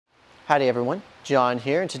Howdy everyone, John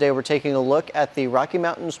here, and today we're taking a look at the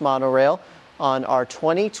RockyMounts Monorail on our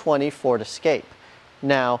 2020 Ford Escape.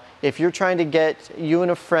 Now, if you're trying to get you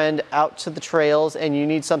and a friend out to the trails and you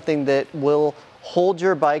need something that will hold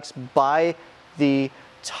your bikes by the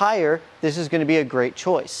tire, this is going to be a great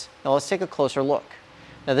choice. Now let's take a closer look.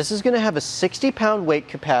 Now this is going to have a 60-pound weight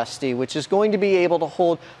capacity, which is going to be able to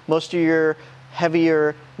hold most of your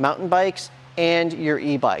heavier mountain bikes and your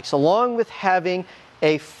e-bikes, along with having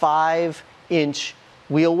a 5-inch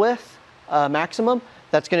wheel width maximum.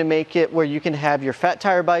 That's going to make it where you can have your fat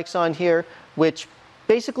tire bikes on here, which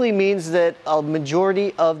basically means that a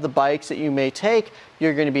majority of the bikes that you may take,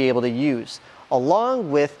 you're going to be able to use. Along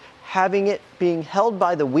with having it being held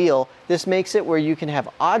by the wheel, this makes it where you can have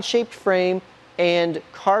odd-shaped frame and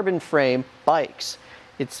carbon frame bikes.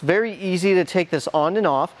 It's very easy to take this on and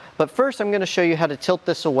off, but first I'm going to show you how to tilt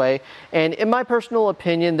this away. And in my personal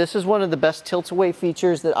opinion, this is one of the best tilt away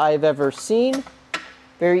features that I've ever seen.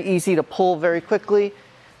 Very easy to pull very quickly,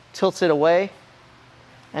 tilts it away,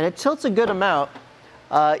 and it tilts a good amount.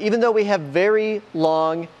 Even though we have very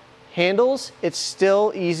long handles, it's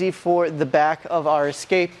still easy for the back of our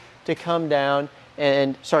Escape to come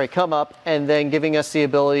up, and then giving us the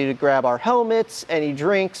ability to grab our helmets, any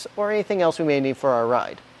drinks, or anything else we may need for our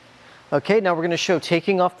ride. Okay, now we're going to show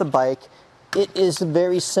taking off the bike. It is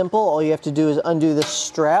very simple. All you have to do is undo this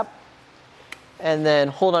strap and then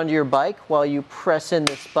hold onto your bike while you press in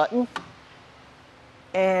this button.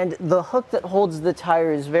 And the hook that holds the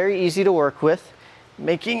tire is very easy to work with,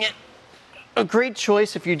 making it a great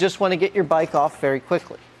choice if you just want to get your bike off very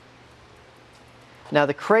quickly. Now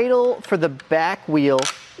the cradle for the back wheel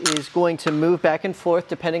is going to move back and forth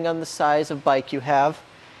depending on the size of bike you have.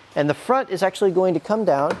 And the front is actually going to come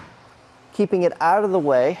down, keeping it out of the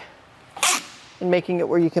way and making it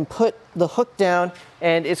where you can put the hook down,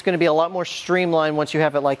 and it's going to be a lot more streamlined once you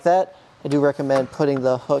have it like that. I do recommend putting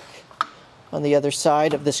the hook on the other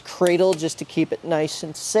side of this cradle just to keep it nice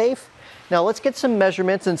and safe. Now let's get some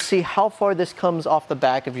measurements and see how far this comes off the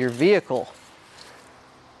back of your vehicle.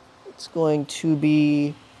 It's going to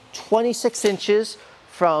be 26 inches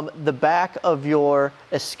from the back of your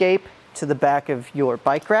Escape to the back of your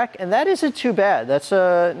bike rack, and that isn't too bad. That's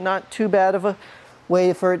not too bad of a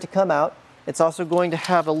way for it to come out. It's also going to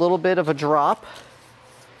have a little bit of a drop.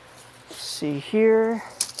 Let's see here.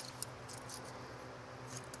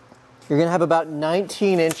 You're going to have about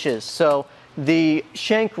 19 inches, so the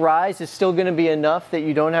shank rise is still going to be enough that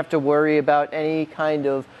you don't have to worry about any kind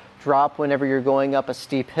of drop whenever you're going up a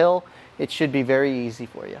steep hill. It should be very easy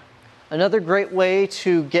for you. Another great way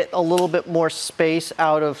to get a little bit more space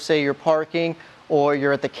out of, say, your parking, or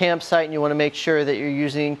you're at the campsite and you want to make sure that you're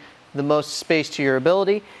using the most space to your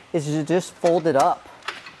ability, is to just fold it up.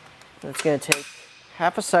 It's going to take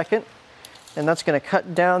half a second, and that's going to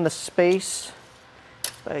cut down the space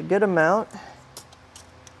by a good amount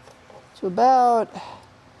to about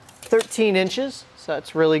 13 inches, so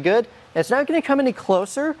that's really good. And it's not going to come any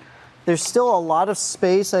closer. There's still a lot of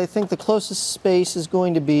space. I think the closest space is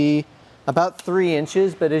going to be about 3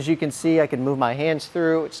 inches, but as you can see, I can move my hands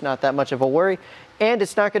through. It's not that much of a worry, and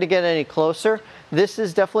it's not going to get any closer. This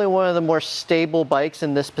is definitely one of the more stable bikes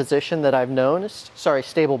in this position that I've noticed. Sorry,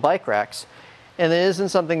 stable bike racks, and it isn't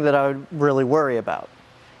something that I would really worry about.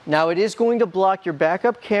 Now it is going to block your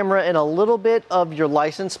backup camera and a little bit of your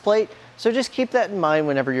license plate, so just keep that in mind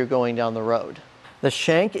whenever you're going down the road. The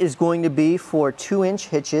shank is going to be for 2-inch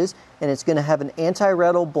hitches, and it's going to have an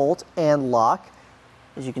anti-rattle bolt and lock.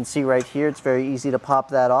 As you can see right here, it's very easy to pop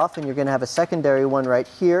that off, and you're going to have a secondary one right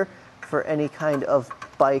here for any kind of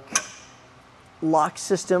bike lock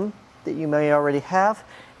system that you may already have.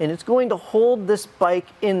 And it's going to hold this bike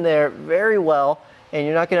in there very well, and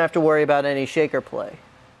you're not going to have to worry about any shaker play.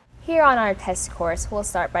 Here on our test course, we'll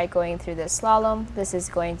start by going through the slalom. This is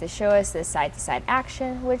going to show us the side-to-side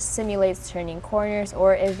action, which simulates turning corners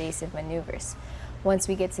or evasive maneuvers. Once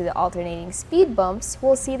we get to the alternating speed bumps,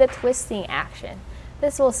 we'll see the twisting action.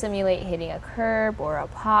 This will simulate hitting a curb or a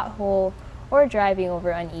pothole or driving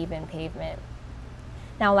over uneven pavement.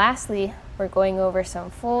 Now lastly, we're going over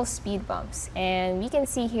some full speed bumps, and we can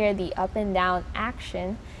see here the up and down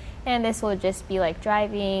action. And this will just be like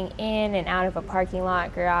driving in and out of a parking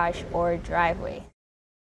lot, garage, or driveway.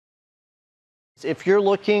 If you're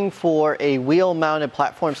looking for a wheel-mounted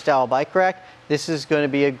platform-style bike rack, this is going to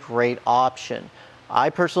be a great option.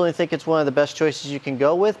 I personally think it's one of the best choices you can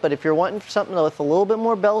go with, but if you're wanting something with a little bit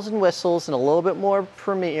more bells and whistles and a little bit more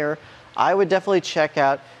premier, I would definitely check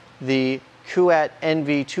out the Kuat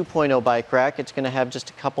NV 2.0 bike rack. It's going to have just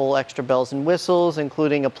a couple extra bells and whistles,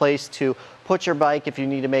 including a place to put your bike if you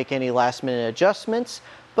need to make any last minute adjustments,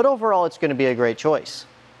 but overall it's going to be a great choice.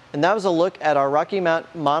 And that was a look at our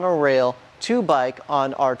RockyMounts Monorail 2 bike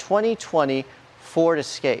on our 2020 Ford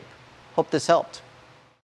Escape. Hope this helped.